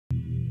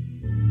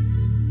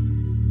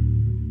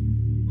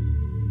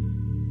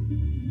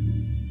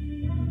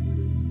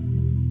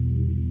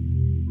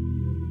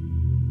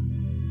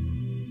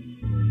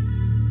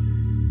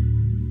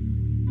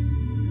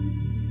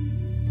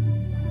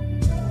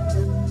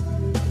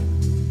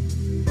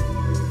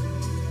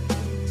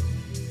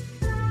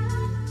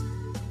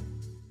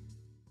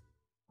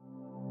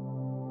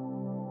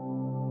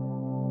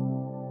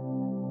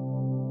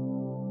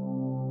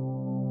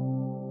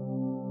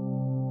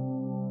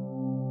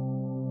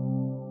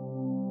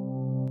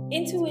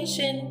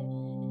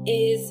Intuition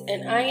is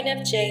an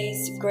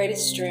INFJ's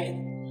greatest strength,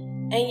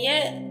 and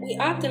yet we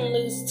often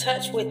lose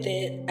touch with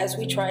it as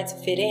we try to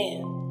fit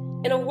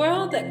in. In a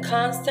world that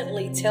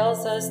constantly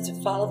tells us to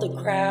follow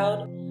the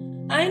crowd,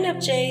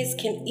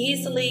 INFJs can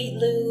easily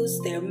lose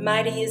their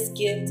mightiest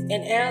gift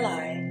and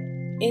ally,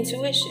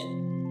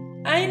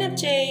 intuition.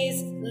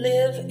 INFJs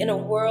live in a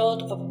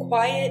world of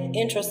quiet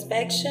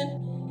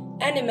introspection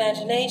and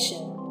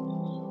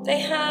imagination.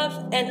 They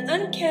have an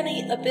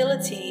uncanny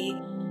ability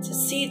to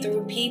see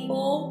through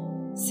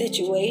people,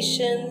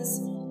 situations,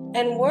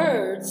 and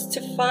words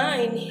to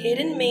find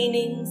hidden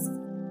meanings,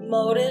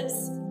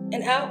 motives,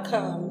 and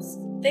outcomes.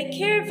 They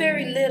care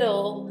very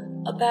little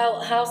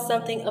about how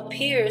something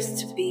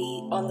appears to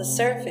be on the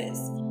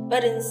surface,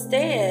 but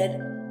instead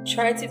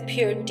try to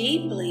peer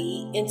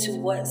deeply into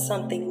what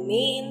something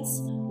means,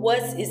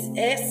 what's its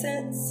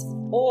essence,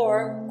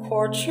 or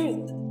core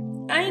truth.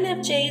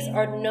 INFJs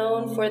are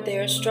known for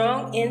their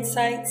strong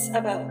insights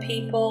about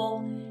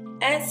people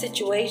and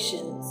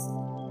situations.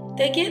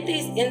 They get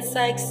these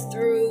insights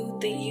through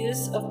the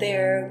use of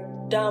their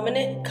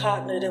dominant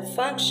cognitive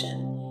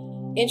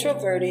function,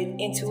 introverted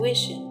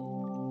intuition.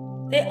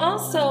 They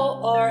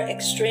also are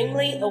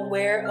extremely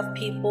aware of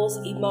people's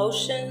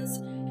emotions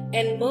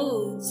and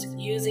moods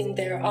using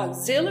their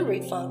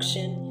auxiliary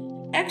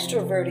function,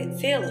 extroverted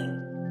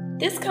feeling.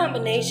 This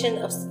combination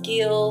of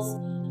skills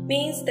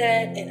means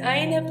that an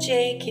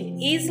INFJ can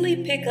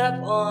easily pick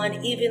up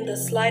on even the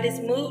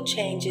slightest mood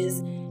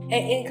changes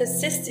and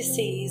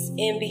inconsistencies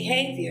in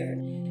behavior,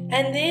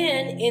 and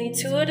then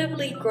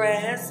intuitively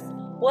grasp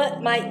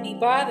what might be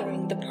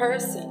bothering the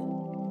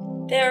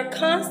person. They are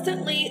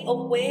constantly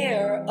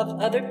aware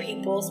of other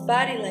people's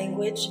body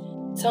language,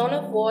 tone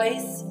of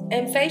voice,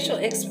 and facial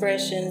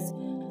expressions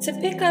to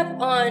pick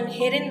up on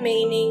hidden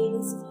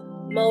meanings,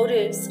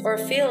 motives, or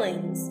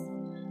feelings.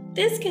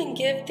 This can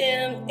give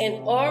them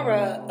an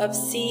aura of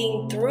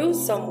seeing through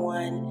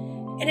someone,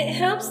 and it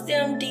helps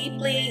them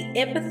deeply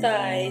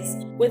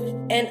empathize with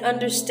and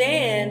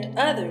understand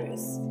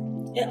others.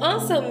 It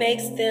also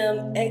makes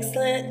them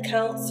excellent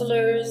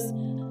counselors,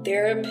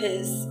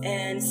 therapists,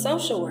 and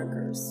social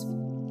workers.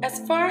 As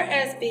far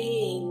as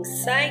being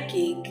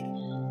psychic,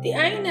 the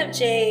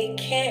INFJ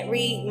can't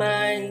read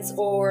minds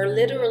or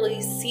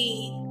literally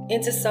see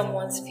into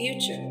someone's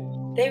future.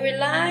 They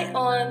rely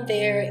on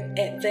their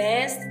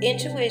advanced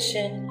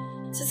intuition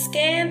to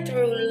scan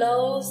through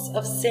loads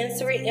of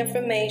sensory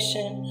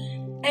information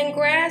and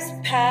grasp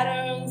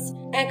patterns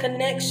and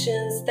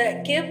connections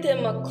that give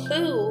them a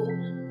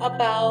clue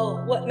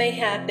about what may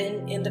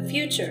happen in the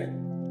future.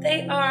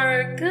 They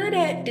are good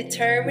at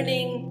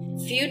determining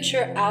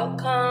future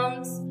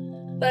outcomes,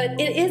 but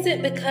it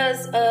isn't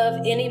because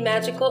of any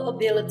magical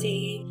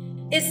ability.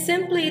 It's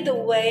simply the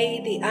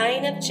way the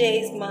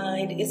INFJ's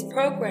mind is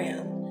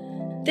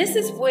programmed. This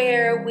is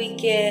where we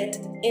get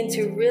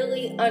into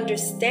really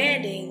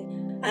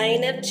understanding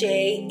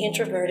INFJ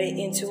introverted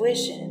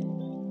intuition.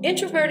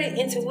 Introverted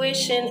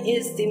intuition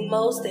is the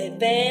most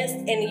advanced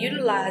and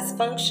utilized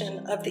function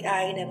of the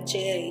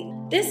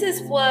INFJ. This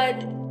is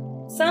what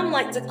some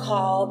like to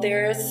call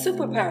their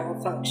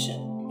superpower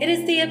function. It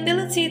is the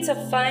ability to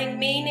find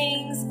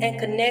meanings and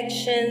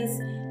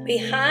connections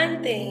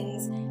behind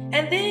things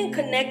and then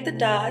connect the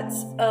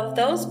dots of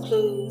those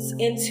clues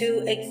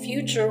into a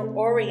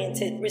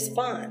future-oriented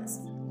response.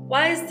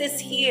 Why is this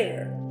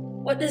here?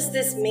 What does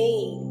this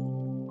mean?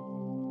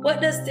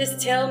 What does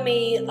this tell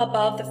me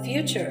about the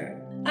future?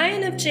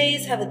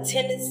 INFJs have a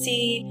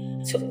tendency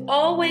to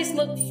always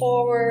look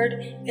forward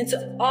and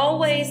to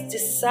always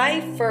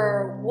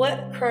decipher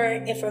what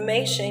current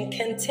information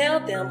can tell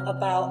them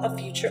about a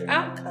future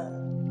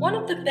outcome. One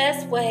of the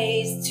best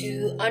ways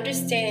to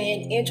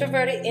understand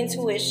introverted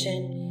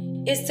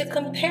intuition is to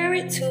compare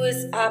it to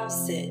its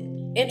opposite,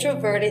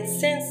 introverted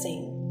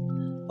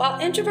sensing. While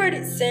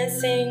introverted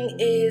sensing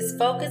is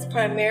focused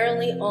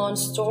primarily on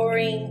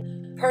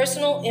storing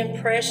personal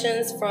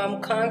impressions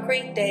from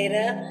concrete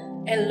data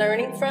and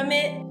learning from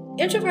it,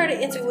 introverted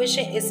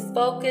intuition is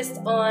focused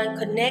on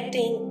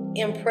connecting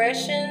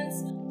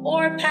impressions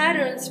or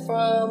patterns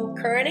from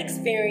current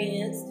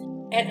experience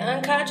and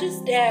unconscious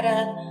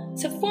data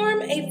to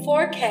form a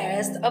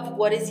forecast of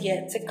what is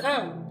yet to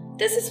come.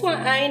 This is why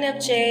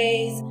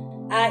INFJs,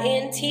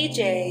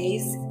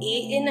 INTJs,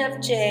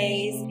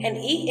 ENFJs, and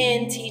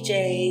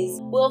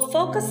ENTJs will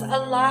focus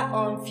a lot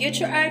on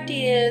future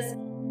ideas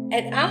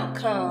and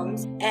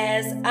outcomes,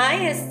 as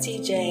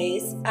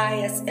ISTJs,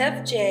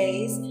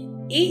 ISFJs,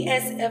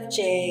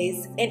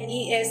 ESFJs, and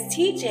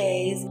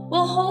ESTJs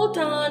will hold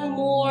on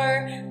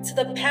more to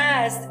the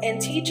past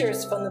and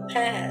teachers from the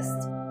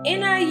past.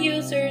 NI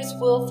users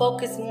will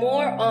focus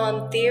more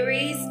on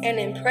theories and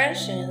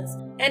impressions,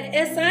 and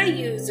SI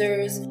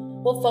users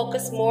will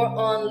focus more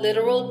on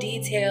literal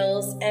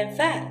details and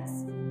facts.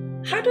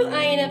 How do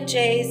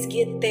INFJs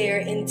get their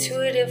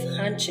intuitive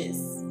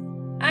hunches?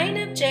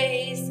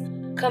 INFJs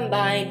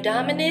combine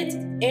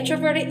dominant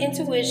introverted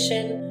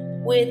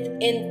intuition with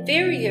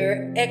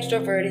inferior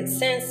extroverted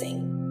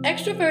sensing.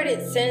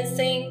 Extroverted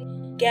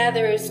sensing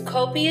gathers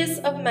copious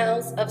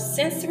amounts of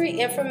sensory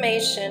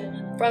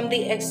information from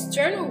the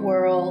external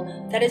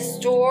world that is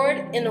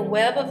stored in a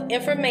web of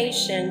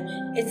information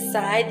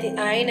inside the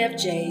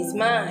INFJ's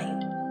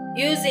mind.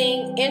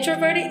 Using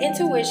introverted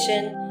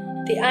intuition,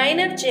 the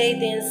INFJ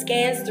then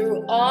scans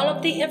through all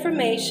of the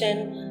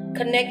information,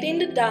 connecting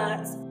the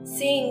dots,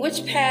 seeing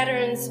which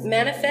patterns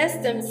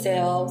manifest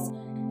themselves,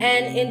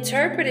 and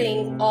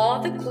interpreting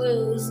all the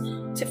clues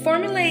to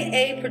formulate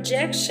a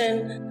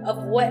projection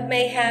of what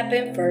may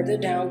happen further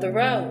down the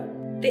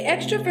road. The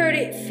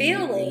extroverted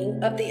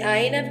feeling of the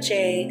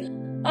INFJ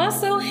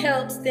also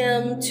helps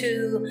them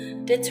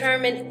to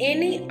determine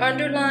any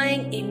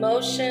underlying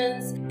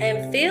emotions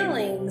and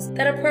feelings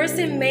that a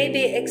person may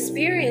be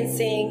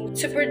experiencing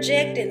to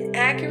project an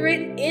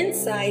accurate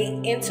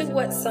insight into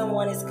what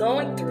someone is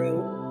going through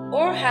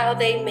or how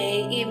they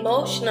may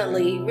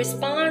emotionally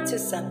respond to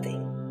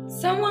something.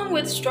 Someone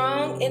with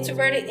strong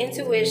introverted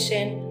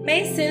intuition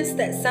may sense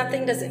that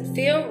something doesn't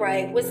feel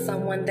right with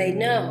someone they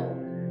know.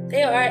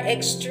 They are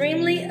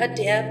extremely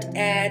adept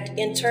at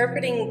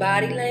interpreting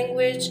body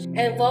language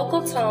and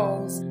vocal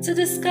tones to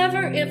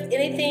discover if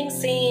anything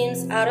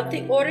seems out of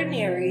the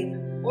ordinary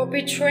or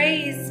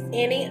betrays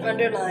any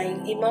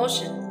underlying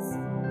emotions.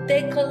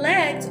 They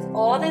collect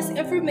all this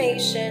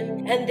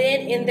information and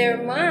then in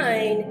their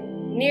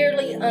mind,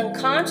 nearly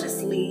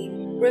unconsciously,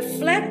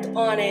 reflect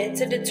on it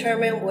to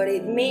determine what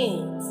it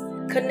means,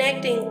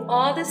 connecting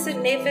all the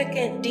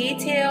significant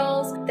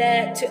details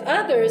that to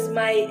others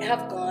might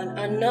have gone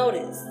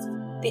unnoticed.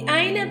 The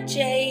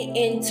INFJ,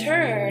 in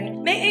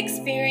turn, may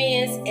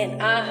experience an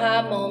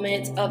aha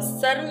moment of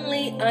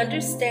suddenly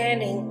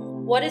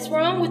understanding what is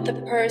wrong with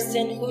the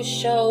person who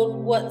showed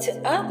what to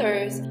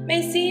others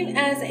may seem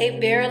as a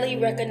barely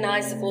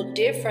recognizable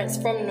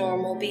difference from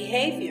normal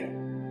behavior.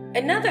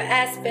 Another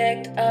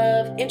aspect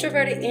of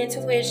introverted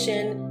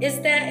intuition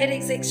is that it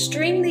is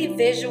extremely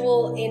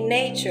visual in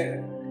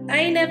nature.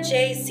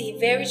 INFJs see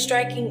very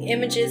striking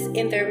images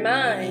in their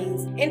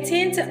minds and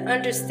tend to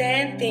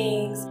understand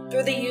things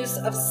through the use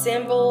of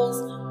symbols,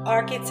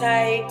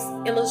 archetypes,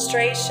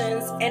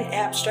 illustrations, and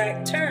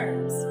abstract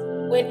terms.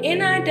 When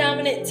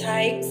NI-dominant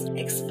types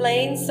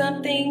explain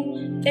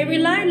something, they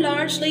rely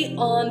largely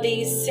on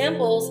these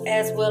symbols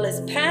as well as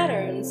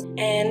patterns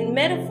and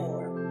metaphors.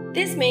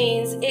 This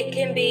means it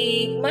can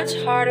be much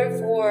harder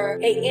for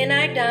a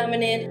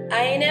NI-dominant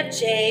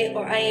INFJ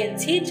or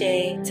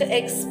INTJ to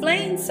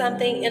explain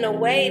something in a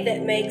way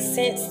that makes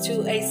sense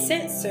to a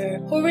sensor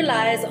who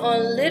relies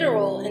on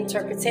literal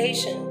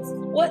interpretations.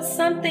 What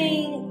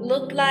something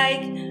looked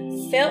like,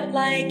 felt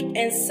like,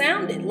 and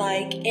sounded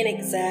like in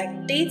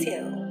exact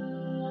detail.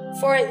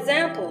 For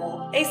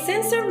example, a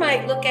sensor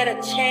might look at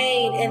a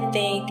chain and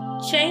think,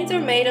 chains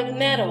are made of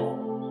metal.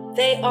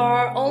 They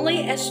are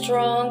only as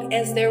strong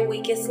as their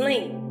weakest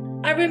link.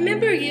 I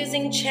remember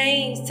using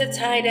chains to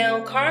tie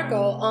down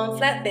cargo on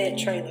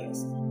flatbed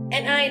trailers.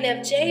 An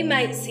INFJ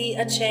might see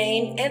a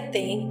chain and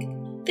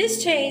think,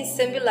 this chain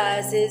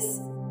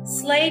symbolizes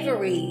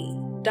slavery,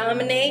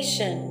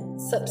 domination,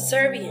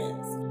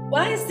 subservience.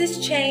 Why is this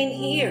chain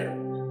here?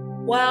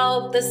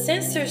 While the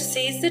sensor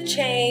sees the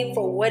chain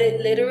for what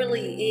it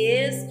literally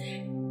is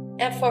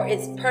and for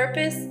its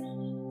purpose,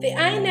 the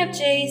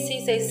INFJ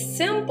sees a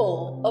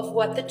symbol of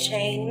what the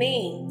chain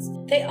means.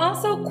 They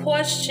also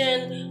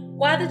question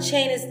why the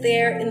chain is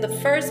there in the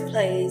first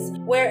place,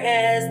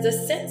 whereas the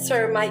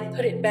sensor might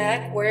put it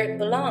back where it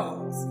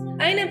belongs.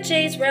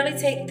 INFJs rarely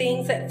take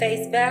things at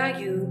face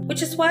value,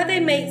 which is why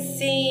they may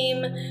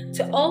seem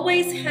to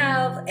always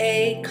have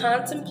a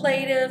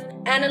contemplative,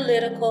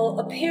 analytical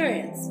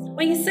appearance.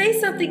 When you say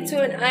something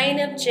to an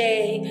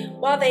INFJ,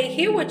 while they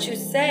hear what you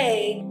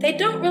say, they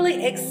don't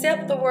really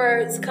accept the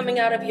words coming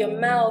out of your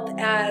mouth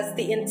as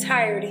the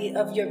entirety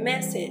of your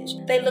message.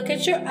 They look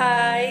at your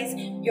eyes,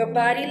 your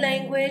body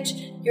language,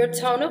 your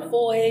tone of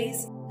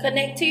voice,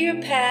 connect to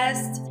your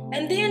past,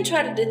 and then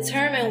try to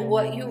determine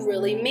what you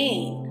really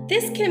mean.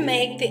 This can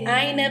make the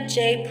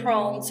INFJ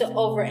prone to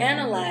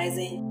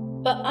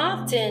overanalyzing, but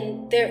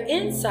often their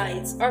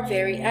insights are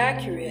very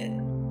accurate.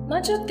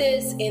 Much of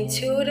this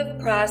intuitive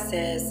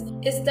process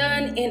is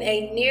done in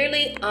a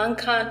nearly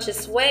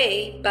unconscious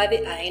way by the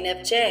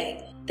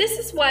INFJ. This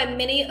is why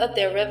many of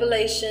their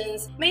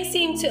revelations may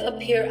seem to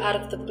appear out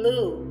of the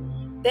blue.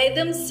 They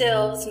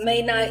themselves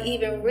may not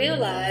even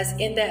realize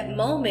in that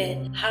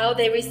moment how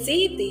they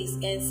received these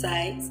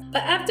insights,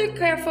 but after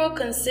careful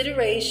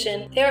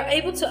consideration, they are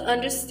able to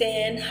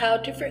understand how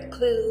different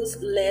clues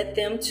led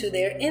them to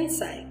their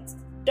insights.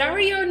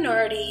 Dario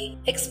Nardi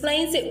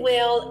explains it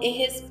well in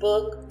his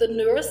book, The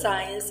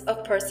Neuroscience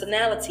of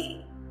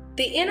Personality.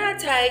 The NI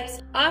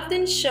types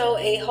often show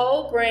a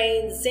whole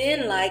brain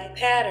Zen-like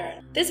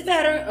pattern. This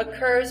pattern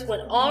occurs when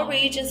all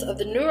regions of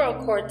the neural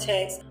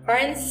cortex are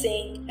in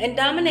sync and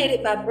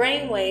dominated by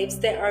brain waves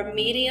that are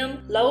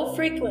medium, low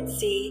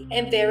frequency,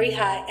 and very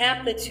high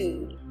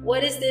amplitude.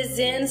 What is this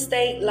Zen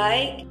state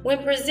like?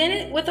 When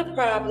presented with a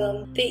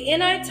problem, the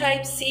NI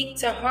types seek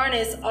to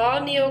harness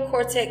all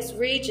neocortex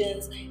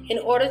regions in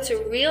order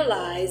to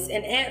realize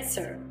an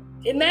answer.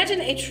 Imagine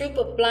a troop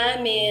of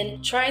blind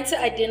men trying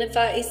to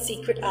identify a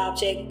secret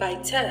object by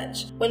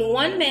touch. When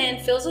one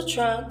man feels a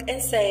trunk and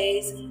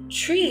says,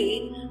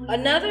 tree,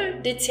 another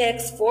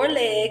detects 4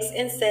 legs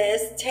and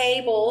says,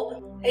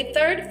 table, a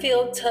third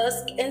feels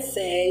tusk and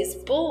says,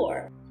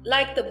 boar.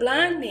 Like the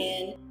blind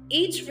men,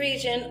 each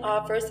region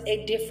offers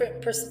a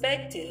different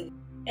perspective,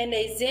 and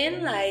a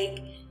Zen-like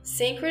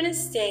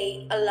synchronous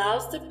state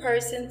allows the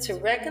person to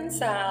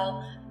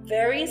reconcile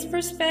various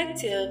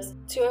perspectives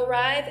to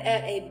arrive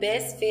at a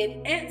best fit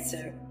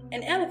answer,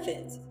 an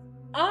elephant.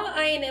 All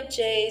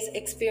INFJs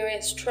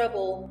experience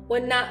trouble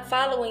when not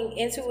following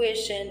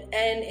intuition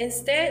and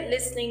instead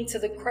listening to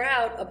the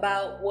crowd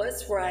about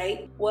what's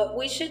right, what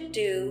we should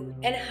do,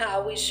 and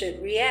how we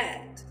should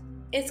react.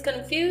 It's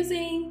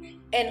confusing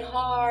and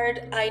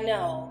hard, I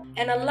know,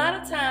 and a lot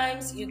of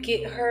times you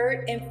get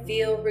hurt and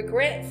feel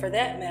regret for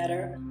that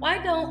matter.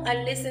 Why don't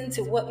I listen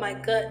to what my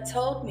gut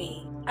told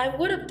me? I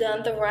would have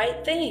done the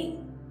right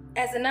thing.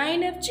 As an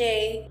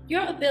INFJ,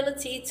 your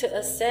ability to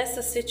assess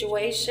a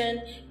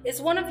situation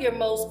is one of your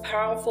most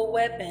powerful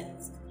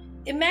weapons.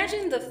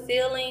 Imagine the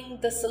feeling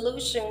the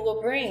solution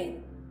will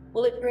bring.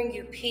 Will it bring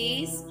you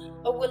peace,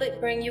 or will it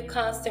bring you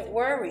constant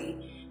worry?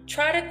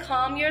 Try to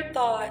calm your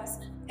thoughts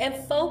and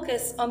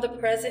focus on the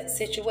present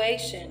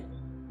situation.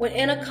 When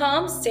in a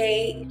calm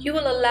state, you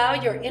will allow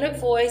your inner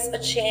voice a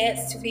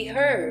chance to be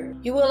heard.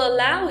 You will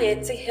allow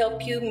it to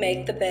help you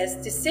make the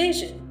best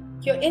decision.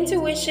 Your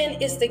intuition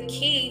is the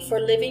key for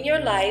living your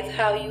life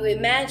how you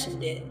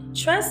imagined it.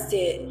 Trust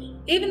it.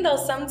 Even though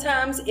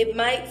sometimes it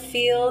might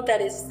feel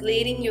that it's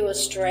leading you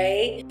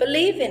astray,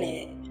 believe in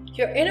it.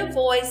 Your inner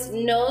voice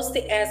knows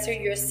the answer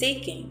you're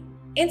seeking.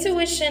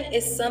 Intuition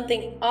is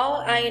something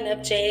all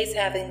INFJs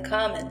have in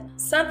common,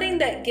 something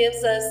that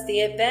gives us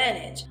the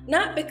advantage,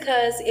 not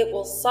because it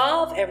will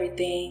solve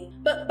everything,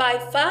 but by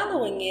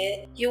following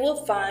it, you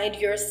will find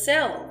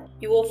yourself.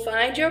 You will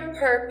find your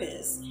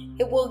purpose.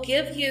 It will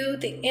give you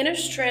the inner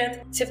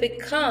strength to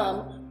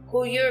become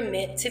who you're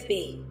meant to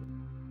be.